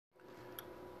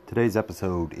Today's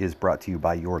episode is brought to you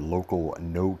by your local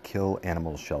no-kill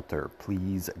animal shelter.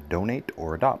 Please donate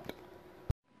or adopt.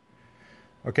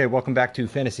 Okay, welcome back to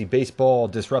Fantasy Baseball,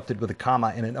 disrupted with a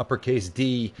comma and an uppercase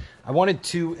D. I wanted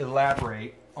to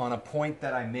elaborate on a point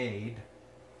that I made.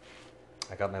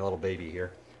 I got my little baby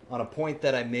here. On a point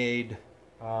that I made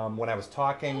when I was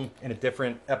talking in a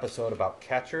different episode about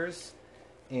catchers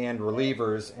and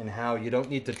relievers and how you don't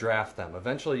need to draft them.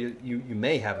 Eventually, you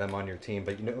may have them on your team,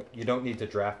 but you don't need to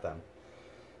draft them.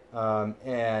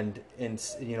 And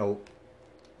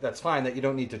that's fine that you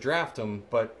don't need to draft them,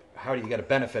 but how do you get a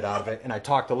benefit out of it? And I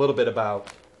talked a little bit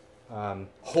about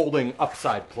holding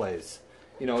upside plays.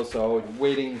 So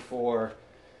waiting for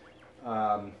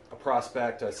a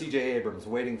prospect, C.J. Abrams,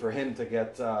 waiting for him to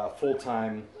get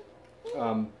full-time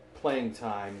playing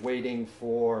time, waiting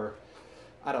for,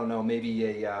 I don't know,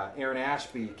 maybe a Aaron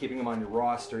Ashby, keeping him on your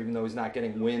roster even though he's not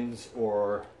getting wins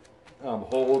or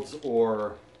holds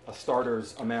or a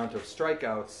starter's amount of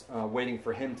strikeouts, waiting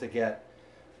for him to get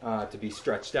to be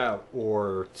stretched out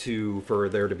or for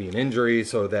there to be an injury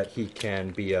so that he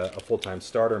can be a full-time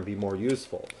starter and be more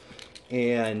useful.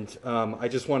 And I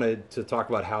just wanted to talk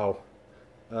about how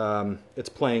it's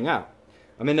playing out.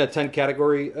 I'm in a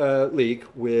 10-category league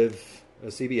with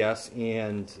CBS,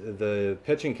 and the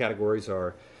pitching categories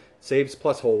are saves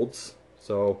plus holds,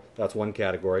 so that's one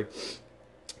category,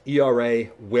 ERA,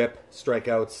 whip,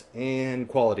 strikeouts, and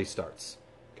quality starts.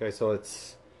 Okay, so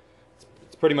it's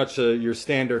pretty much your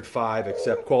standard 5,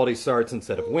 except quality starts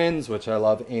instead of wins, which I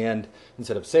love, and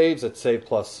instead of saves, it's save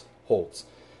plus holds.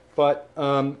 But,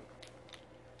 and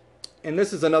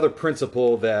this is another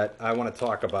principle that I want to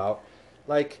talk about,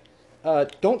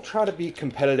 don't try to be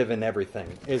competitive in everything,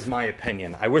 is my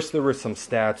opinion. I wish there were some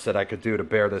stats that I could do to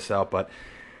bear this out, but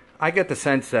I get the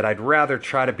sense that I'd rather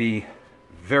try to be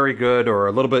very good or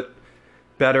a little bit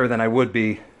better than I would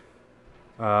be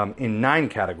in 9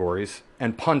 categories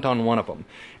and punt on one of them.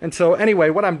 And so anyway,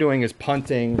 what I'm doing is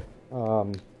punting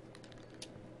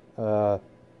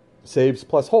saves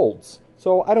plus holds.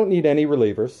 So I don't need any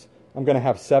relievers. I'm going to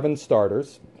have 7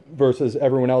 starters versus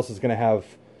everyone else is going to have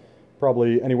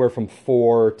probably anywhere from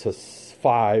 4 to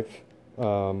 5,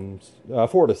 4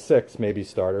 to 6 maybe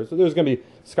starters. So there's going to be,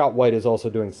 Scott White is also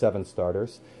doing 7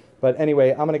 starters. But anyway,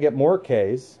 I'm going to get more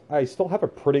Ks. I still have a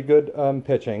pretty good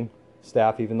pitching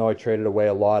staff, even though I traded away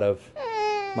a lot of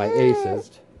my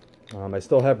aces. I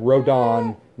still have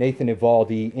Rodon, Nathan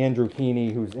Eovaldi, Andrew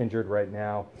Heaney, who's injured right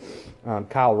now,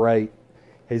 Kyle Wright,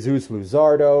 Jesus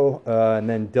Luzardo, and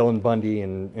then Dylan Bundy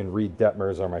and Reed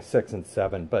Detmers are my 6 and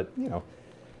 7. But,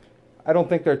 I don't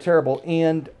think they're terrible,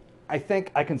 and I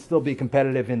think I can still be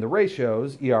competitive in the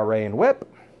ratios, ERA and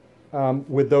whip,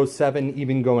 with those 7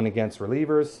 even going against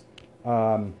relievers.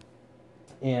 And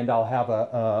I'll have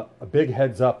a big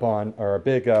heads up on, or a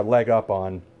big leg up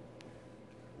on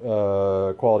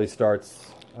quality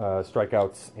starts,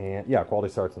 strikeouts, and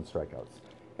quality starts and strikeouts.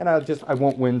 And I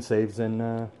won't win saves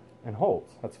and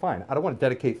holds. That's fine. I don't want to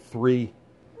dedicate 2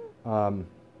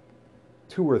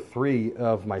 or 3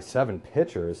 of my 7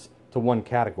 pitchers to one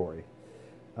category.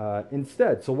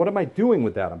 Instead, so what am I doing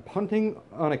with that? I'm punting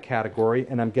on a category,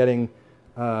 and I'm getting,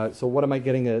 so what am I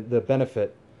getting the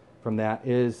benefit from that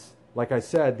is, like I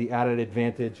said, the added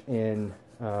advantage in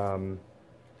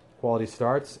quality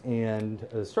starts and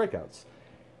strikeouts.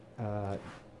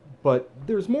 But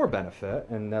there's more benefit,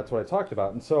 and that's what I talked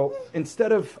about. And so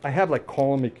instead of, I have like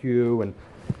Colin McHugh, and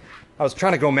I was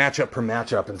trying to go matchup per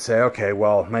matchup and say, okay,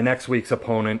 well, my next week's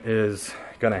opponent is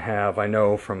going to have, I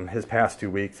know from his past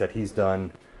 2 weeks that he's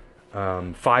done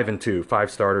 5 and 2, 5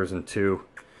 starters and 2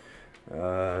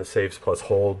 saves plus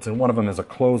holds. And one of them is a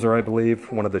closer, I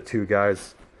believe, one of the 2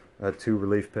 guys, 2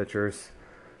 relief pitchers.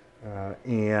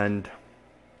 And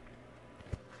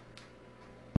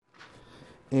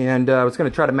I was going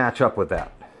to try to match up with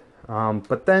that.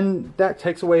 But then that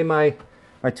takes away my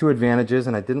 2 advantages,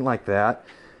 and I didn't like that.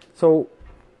 So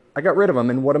I got rid of them,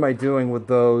 and what am I doing with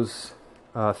those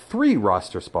 3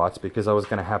 roster spots? Because I was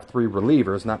going to have 3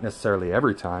 relievers, not necessarily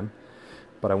every time,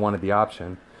 but I wanted the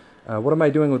option. What am I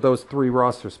doing with those 3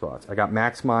 roster spots? I got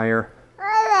Max Meyer,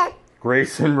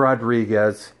 Grayson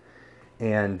Rodriguez,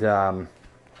 and I'm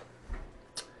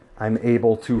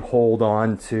able to hold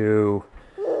on to,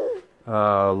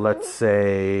 let's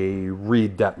say,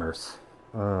 Reed Detmers.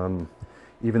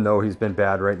 Even though he's been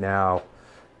bad right now,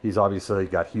 he's obviously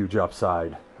got huge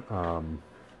upside.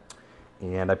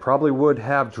 And I probably would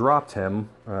have dropped him,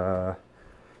 because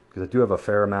I do have a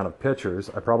fair amount of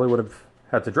pitchers. I probably would have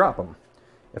had to drop him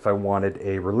if I wanted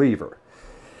a reliever,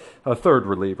 a 3rd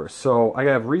reliever. So I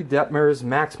have Reed Detmers,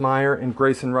 Max Meyer, and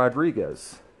Grayson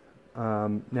Rodriguez.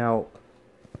 Now,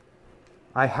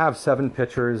 I have 7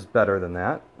 pitchers better than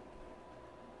that.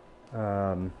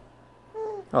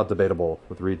 Debatable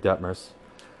with Reed Detmers.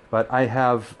 But I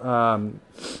have,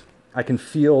 I can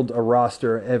field a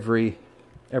roster every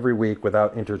week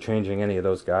without interchanging any of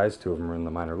those guys. 2 of them are in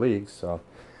the minor leagues, so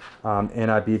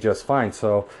and I'd be just fine.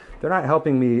 So they're not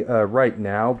helping me right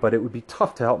now, but it would be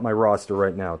tough to help my roster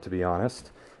right now, to be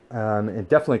honest. And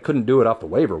definitely couldn't do it off the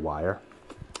waiver wire.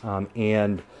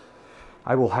 And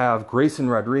I will have Grayson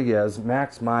Rodriguez,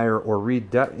 Max Meyer, or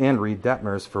Reed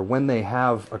Detmers for when they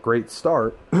have a great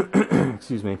start.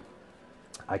 Excuse me.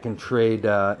 I can trade,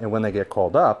 and when they get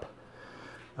called up,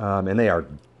 and they are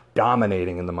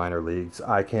dominating in the minor leagues,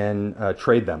 I can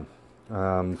trade them.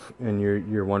 And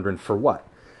you're wondering for what?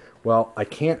 Well, I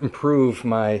can't improve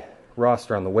my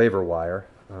roster on the waiver wire,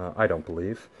 I don't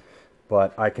believe,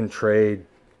 but I can trade,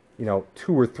 2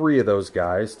 or 3 of those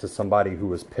guys to somebody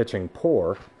who is pitching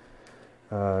poor.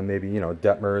 Maybe,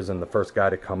 Detmers and the first guy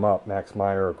to come up, Max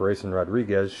Meyer or Grayson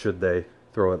Rodriguez, should they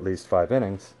throw at least 5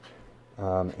 innings.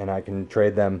 And I can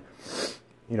trade them,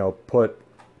 put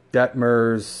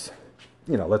Detmers,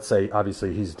 let's say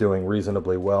obviously he's doing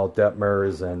reasonably well,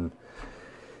 Detmers and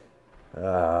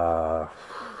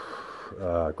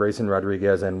Grayson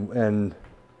Rodriguez and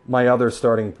my other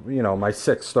starting, my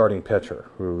 6th starting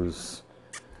pitcher, who's,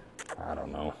 I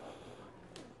don't know,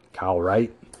 Kyle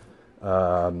Wright.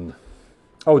 Dylan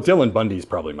Bundy's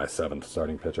probably my 7th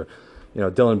starting pitcher.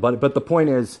 Dylan Bundy. But the point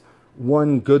is,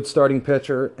 1 good starting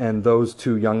pitcher and those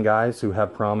 2 young guys who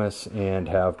have promise and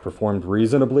have performed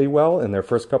reasonably well in their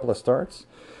first couple of starts.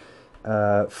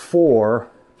 4,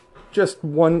 just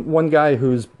one guy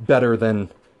who's better than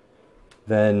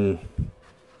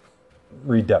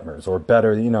Reed Detmers, or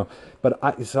better, But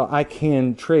I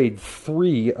can trade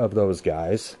 3 of those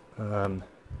guys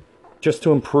just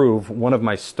to improve one of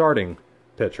my starting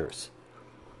pitchers.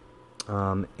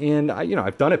 And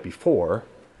I've done it before.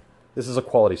 This is a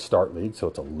quality start league, so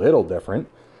it's a little different.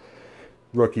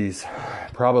 Rookies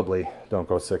probably don't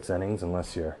go 6 innings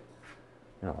unless you're,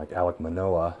 like Alek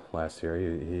Manoah last year.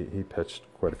 He pitched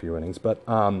quite a few innings, but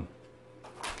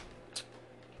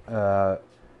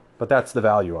that's the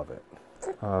value of it.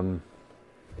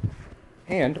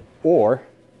 Or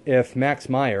if Max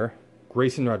Meyer,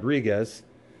 Grayson Rodriguez,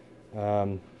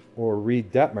 or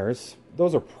Reed Detmers,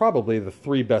 those are probably the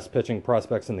 3 best pitching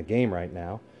prospects in the game right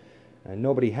now. And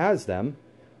nobody has them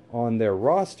on their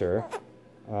roster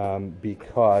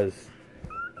because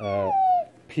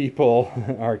people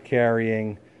are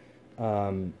carrying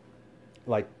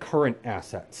like current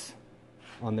assets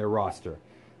on their roster.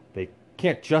 They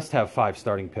can't just have 5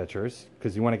 starting pitchers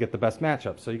because you want to get the best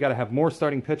matchup. So you got to have more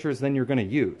starting pitchers than you're going to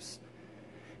use.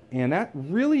 And that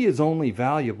really is only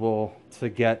valuable to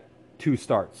get 2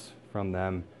 starts from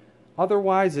them.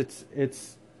 Otherwise,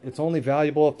 it's only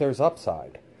valuable if there's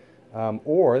upside.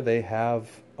 Or they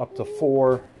have up to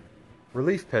 4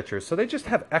 relief pitchers. So they just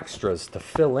have extras to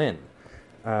fill in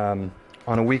on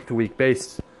a week-to-week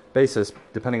basis,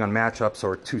 depending on matchups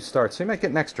or 2 starts. So you might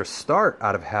get an extra start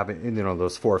out of having,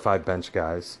 those 4 or 5 bench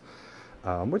guys,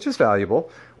 which is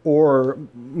valuable. Or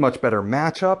much better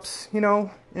matchups,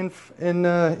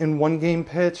 in one game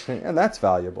pitch, and that's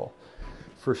valuable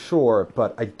for sure.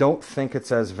 But I don't think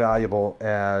it's as valuable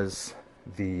as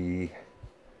the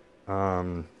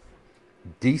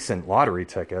decent lottery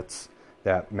tickets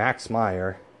that Max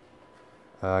Meyer,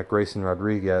 Grayson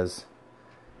Rodriguez,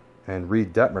 and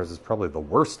Reed Detmers is probably the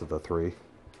worst of the 3.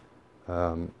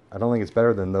 I don't think it's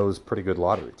better than those pretty good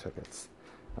lottery tickets.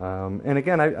 And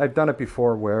again, I've done it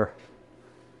before where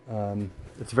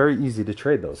it's very easy to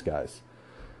trade those guys.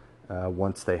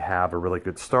 Once they have a really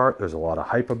good start, there's a lot of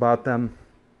hype about them.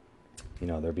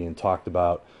 They're being talked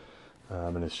about,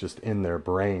 and it's just in their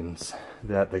brains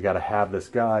that they got to have this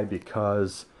guy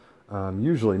because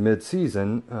usually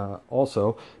mid-season,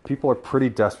 also, people are pretty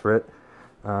desperate.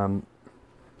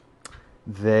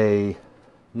 They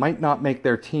might not make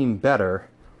their team better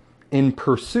in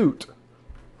pursuit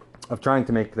of trying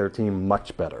to make their team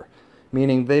much better.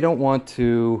 Meaning they don't want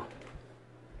to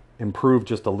improve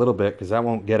just a little bit because that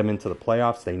won't get them into the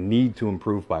playoffs. They need to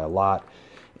improve by a lot.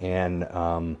 And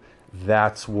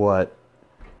that's what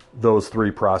those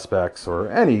 3 prospects, or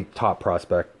any top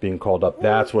prospect being called up,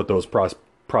 that's what those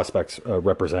prospects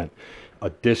represent. A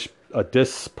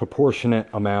disproportionate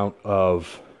amount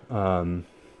of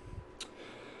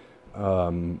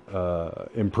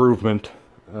improvement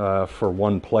for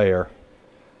one player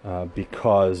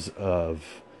because of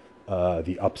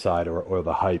the upside or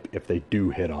the hype if they do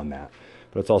hit on that.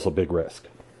 But it's also big risk.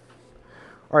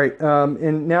 All right,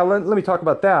 and now let me talk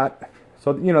about that.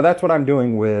 So, that's what I'm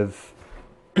doing with...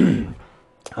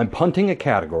 I'm punting a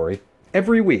category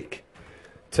every week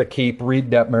to keep Reed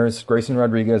Detmers, Grayson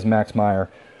Rodriguez, Max Meyer,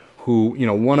 who,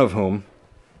 one of whom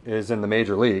is in the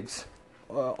major leagues.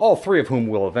 All three of whom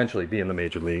will eventually be in the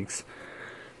major leagues.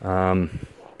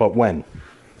 But when,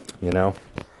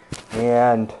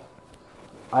 And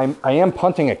I am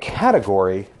punting a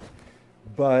category,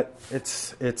 but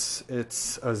it's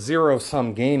a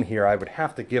zero-sum game here. I would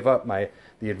have to give up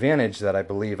the advantage that I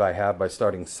believe I have by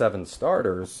starting 7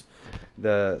 starters,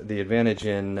 the advantage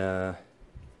in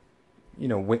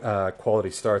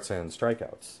quality starts and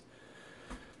strikeouts.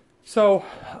 So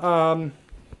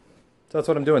that's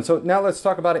what I'm doing. So now let's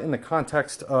talk about it in the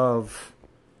context of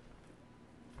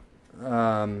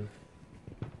what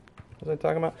was I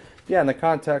talking about? Yeah, in the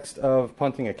context of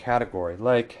punting a category.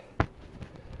 Like,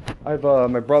 I've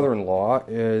my brother-in-law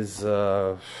is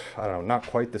I don't know, not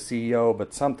quite the CEO,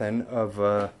 but something of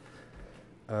a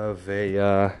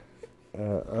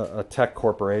tech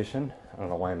corporation. I don't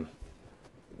know why I'm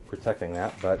protecting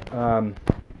that, but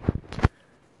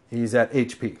he's at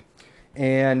HP,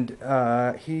 and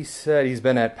he said he's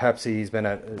been at Pepsi, he's been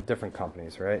at different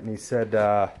companies, right? And he said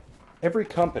every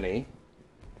company,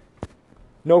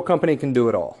 no company can do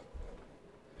it all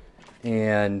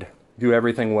and do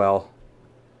everything well,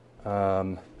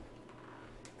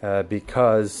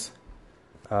 because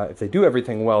if they do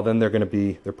everything well, then their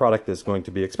product is going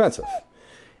to be expensive,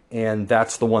 and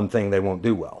that's the one thing they won't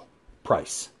do well: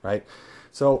 price, right?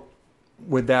 So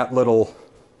with that little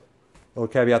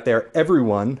caveat there,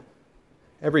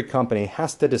 every company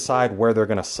has to decide where they're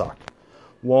going to suck.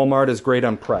 Walmart is great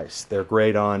on price. They're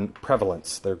great on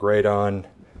prevalence. They're great on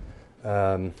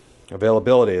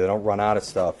availability. They don't run out of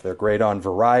stuff. They're great on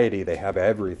variety. They have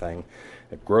everything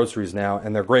at groceries now,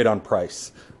 and they're great on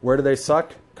price. Where do they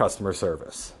suck? Customer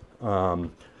service. Where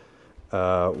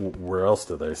else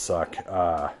do they suck?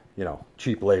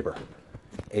 Cheap labor,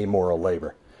 amoral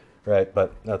labor, right?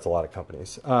 But that's a lot of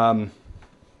companies.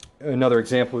 Another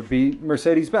example would be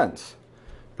Mercedes-Benz.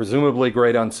 Presumably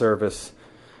great on service,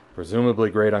 presumably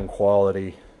great on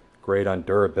quality, great on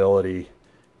durability,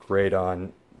 great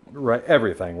on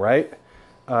everything, right?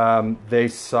 They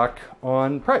suck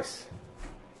on price.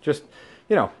 Just,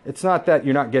 it's not that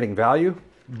you're not getting value,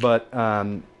 but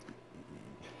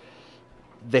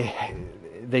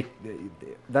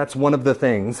that's one of the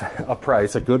things.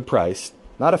 A good price,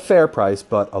 not a fair price,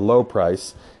 but a low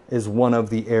price, is one of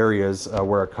the areas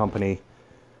where a company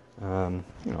can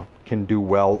do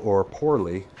well or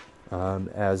poorly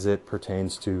as it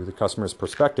pertains to the customer's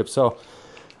perspective. So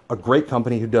a great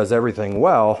company who does everything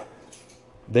well,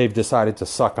 they've decided to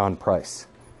suck on price.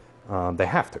 They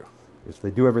have to. If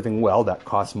they do everything well, that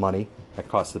costs money. That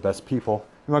costs the best people.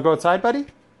 You want to go outside, buddy?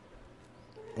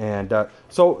 And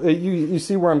so you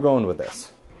see where I'm going with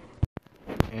this.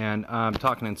 And I'm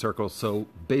talking in circles. So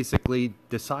basically,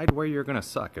 decide where you're going to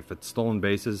suck. If it's stolen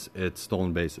bases, it's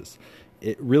stolen bases.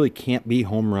 It really can't be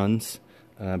home runs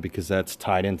because that's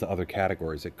tied into other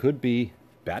categories. It could be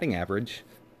batting average,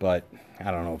 but I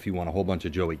don't know if you want a whole bunch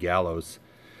of Joey Gallos.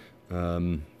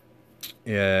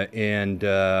 It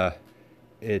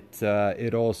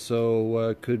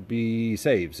also could be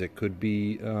saves. It could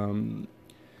be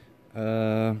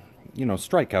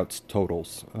strikeouts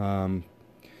totals.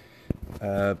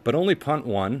 But only punt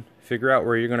one. Figure out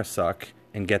where you're going to suck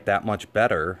and get that much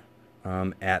better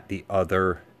at the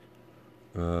other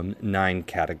 9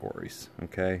 categories.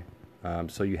 Okay,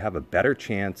 so you have a better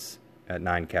chance at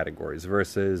 9 categories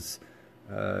versus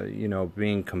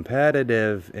being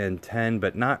competitive in 10,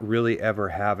 but not really ever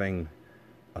having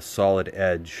a solid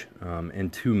edge in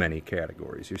too many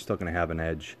categories. You're still going to have an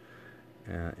edge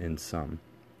in some.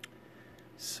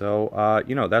 So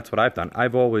that's what I've done.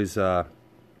 I've always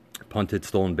punted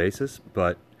stolen bases,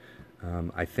 but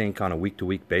I think on a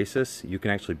week-to-week basis, you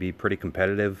can actually be pretty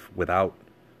competitive without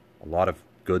a lot of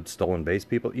good stolen base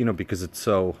people, because it's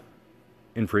so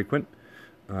infrequent.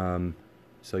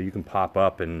 So you can pop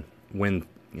up and win,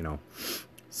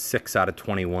 6 out of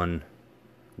 21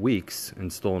 weeks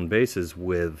in stolen bases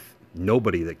with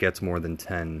nobody that gets more than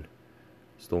 10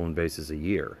 stolen bases a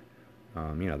year.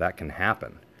 That can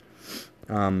happen.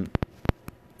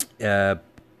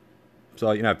 So,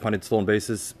 I've punted stolen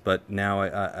bases, but now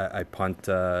I punt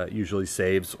usually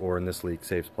saves, or in this league,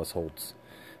 saves plus holds.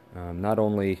 Not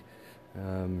only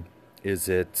is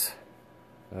it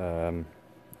kind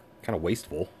of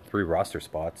wasteful, 3 roster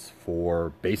spots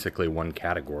for basically one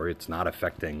category. It's not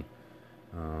affecting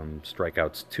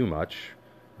strikeouts too much,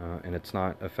 and it's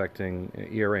not affecting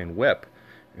ERA and WHIP,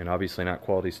 and obviously not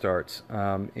quality starts.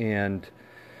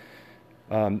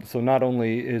 So not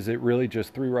only is it really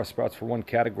just 3 roster spots for one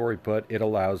category, but it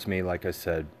allows me, like I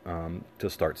said, to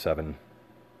start 7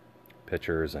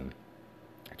 pitchers and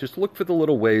just look for the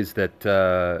little ways that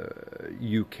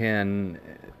you can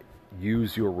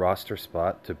use your roster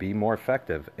spot to be more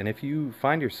effective. And if you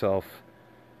find yourself,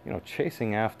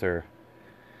 chasing after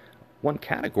one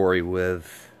category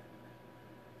with,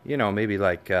 maybe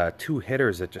like 2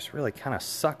 hitters that just really kind of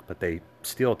suck, but they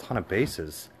steal a ton of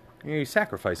bases, you're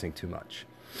sacrificing too much.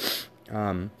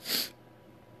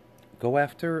 Go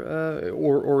after,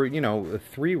 or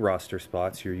 3 roster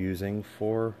spots you're using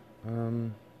for,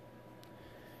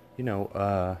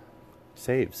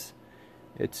 saves.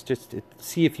 It's just,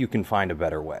 see if you can find a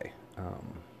better way.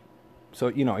 So,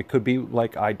 it could be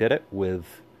like I did it with,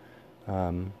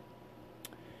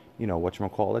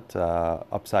 whatchamacallit,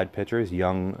 upside pitchers,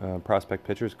 young prospect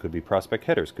pitchers, could be prospect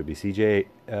hitters, could be C.J.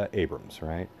 Abrams,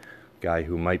 right? Guy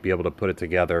who might be able to put it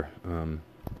together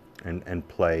and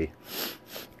play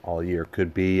all year.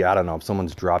 Could be, I don't know, if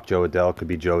someone's dropped Joe Adele, could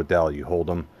be Joe Adele, you hold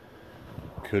him.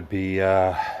 Could be,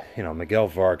 Miguel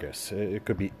Vargas. It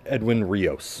could be Edwin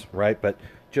Rios, right? But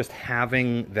just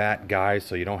having that guy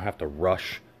so you don't have to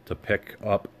rush to pick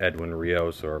up Edwin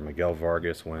Rios or Miguel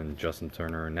Vargas when Justin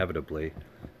Turner inevitably,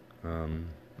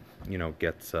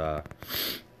 gets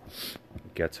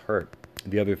hurt.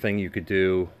 The other thing you could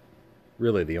do,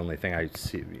 really the only thing I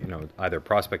see, either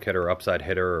prospect hitter, upside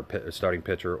hitter, or starting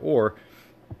pitcher, or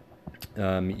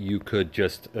you could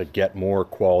just get more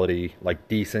quality, like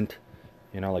decent,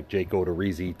 like Jake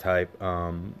Odorizzi type,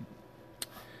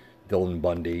 Dylan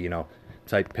Bundy,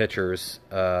 type pitchers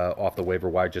off the waiver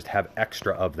wire. Just have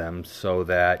extra of them so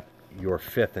that your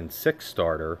 5th and 6th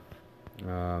starter,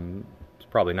 it's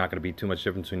probably not going to be too much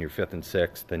difference between your 5th and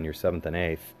 6th than your 7th and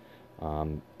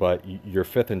 8th. But your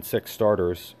 5th and 6th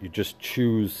starters, you just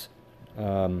choose,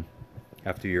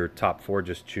 after your top 4,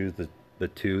 just choose the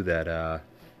 2 that,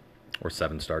 or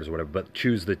 7 starters or whatever, but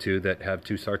choose the 2 that have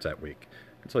 2 starts that week.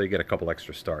 So you get a couple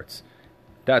extra starts.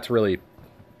 That's really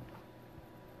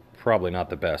probably not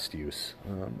the best use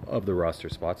of the roster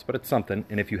spots, but it's something.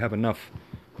 And if you have enough,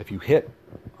 if you hit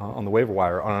on the waiver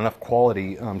wire on enough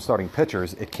quality starting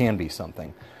pitchers, it can be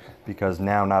something. Because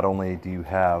now not only do you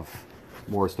have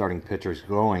more starting pitchers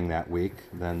going that week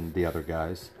than the other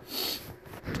guys,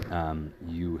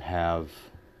 you have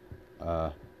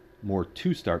more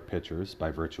 2-start pitchers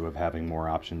by virtue of having more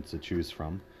options to choose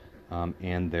from.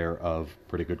 And they're of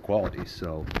pretty good quality.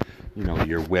 So,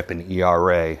 your WHIP and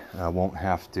ERA won't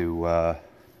have to,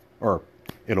 or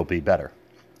it'll be better.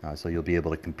 So you'll be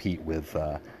able to compete with,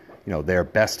 their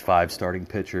best 5 starting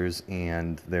pitchers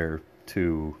and their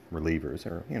 2 relievers,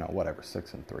 or, whatever,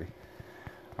 6 and 3.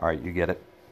 All right, you get it.